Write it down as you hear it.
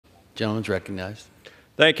Gentleman's recognized.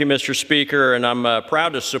 Thank you, Mr. Speaker, and I'm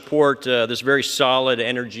proud to support this very solid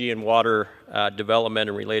Energy and Water Development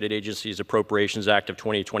and Related Agencies Appropriations Act of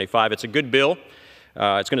 2025. It's a good bill.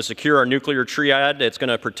 It's going to secure our nuclear triad. It's going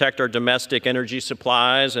to protect our domestic energy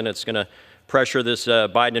supplies, and it's going to pressure this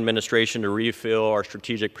Biden administration to refill our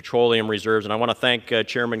strategic petroleum reserves. And I want to thank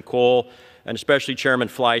Chairman Cole and especially Chairman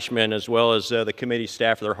Fleischman, as well as the committee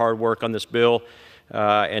staff for their hard work on this bill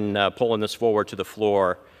and pulling this forward to the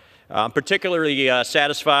floor. I'm particularly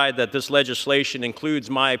satisfied that this legislation includes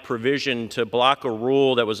my provision to block a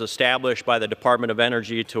rule that was established by the Department of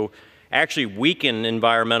Energy to actually weaken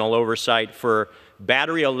environmental oversight for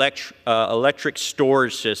battery electric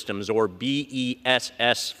storage systems, or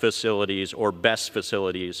BESS facilities, or BESS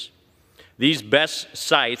facilities. These BESS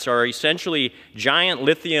sites are essentially giant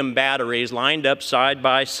lithium batteries lined up side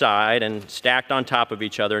by side and stacked on top of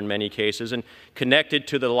each other in many cases and connected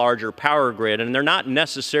to the larger power grid. And they're not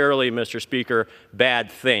necessarily, Mr. Speaker,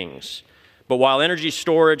 bad things. But while energy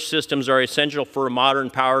storage systems are essential for a modern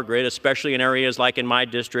power grid, especially in areas like in my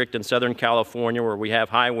district in Southern California, where we have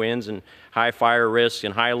high winds and high fire risks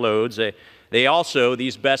and high loads,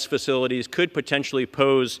 these BESS facilities could potentially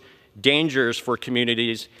pose dangers for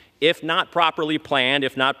communities if not properly planned,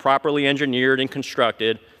 if not properly engineered and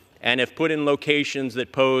constructed, and if put in locations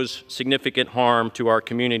that pose significant harm to our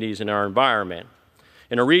communities and our environment.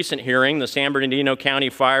 In a recent hearing, the San Bernardino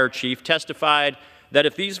County Fire Chief testified that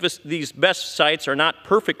if these BESS sites are not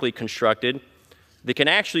perfectly constructed, they can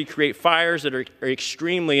actually create fires that are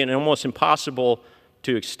extremely and almost impossible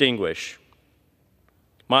to extinguish.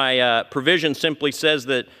 My provision simply says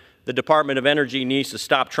that the Department of Energy needs to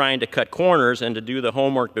stop trying to cut corners and to do the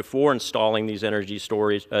homework before installing these energy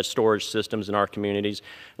storage systems in our communities.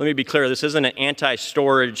 Let me be clear, this isn't an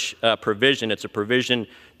anti-storage provision. It's a provision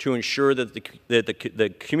to ensure that the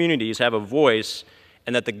communities have a voice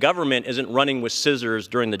and that the government isn't running with scissors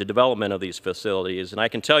during the development of these facilities. And I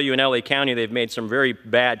can tell you in LA County, they've made some very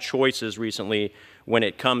bad choices recently when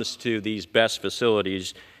it comes to these BESS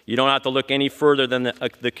facilities. You don't have to look any further than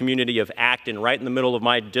the community of Acton, right in the middle of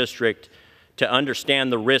my district, to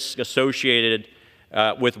understand the risks associated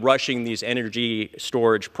with rushing these energy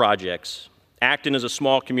storage projects. Acton is a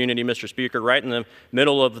small community, Mr. Speaker, right in the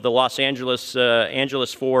middle of the Los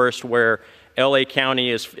Angeles forest, where LA County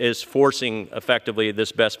is forcing effectively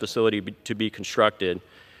this BESS facility to be constructed.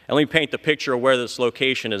 And let me paint the picture of where this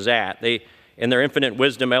location is at. In their infinite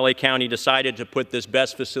wisdom, LA County decided to put this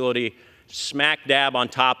BESS facility smack dab on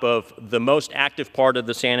top of the most active part of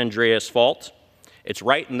the San Andreas Fault. It's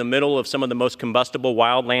right in the middle of some of the most combustible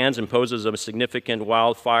wildlands and poses a significant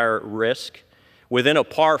wildfire risk. Within a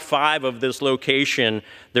par 5 of this location,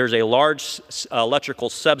 there's a large electrical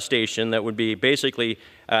substation that would be basically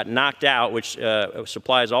knocked out, which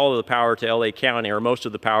supplies all of the power to LA County, or most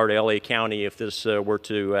of the power to LA County if this were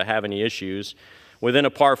to have any issues. Within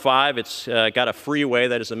a par 5, it's got a freeway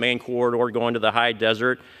that is the main corridor going to the high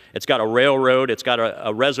desert. It's got a railroad. It's got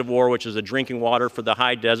a reservoir, which is a drinking water for the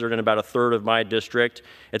high desert in about a third of my district.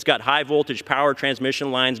 It's got high voltage power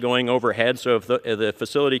transmission lines going overhead, so if the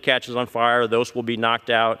facility catches on fire, those will be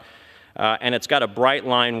knocked out. And it's got a Bright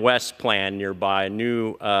Line West plan nearby, a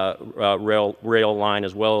new rail line,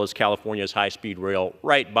 as well as California's high-speed rail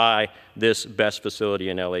right by this BESS facility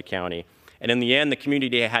in LA County. And in the end, the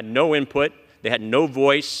community had no input. They had no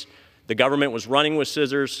voice. The government was running with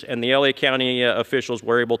scissors, and the LA County officials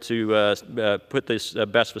were able to put this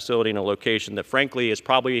BESS facility in a location that, frankly, is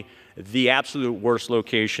probably the absolute worst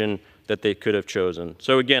location that they could have chosen.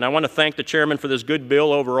 So again, I want to thank the chairman for this good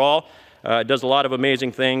bill overall. It does a lot of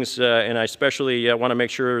amazing things, and I especially want to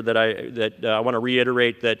make sure that I want to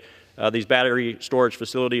reiterate that these battery storage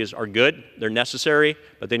facilities are good, they're necessary,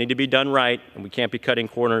 but they need to be done right, and we can't be cutting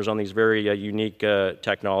corners on these very unique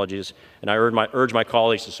technologies. And I urge my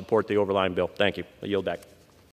colleagues to support the overlying bill. Thank you. I yield back.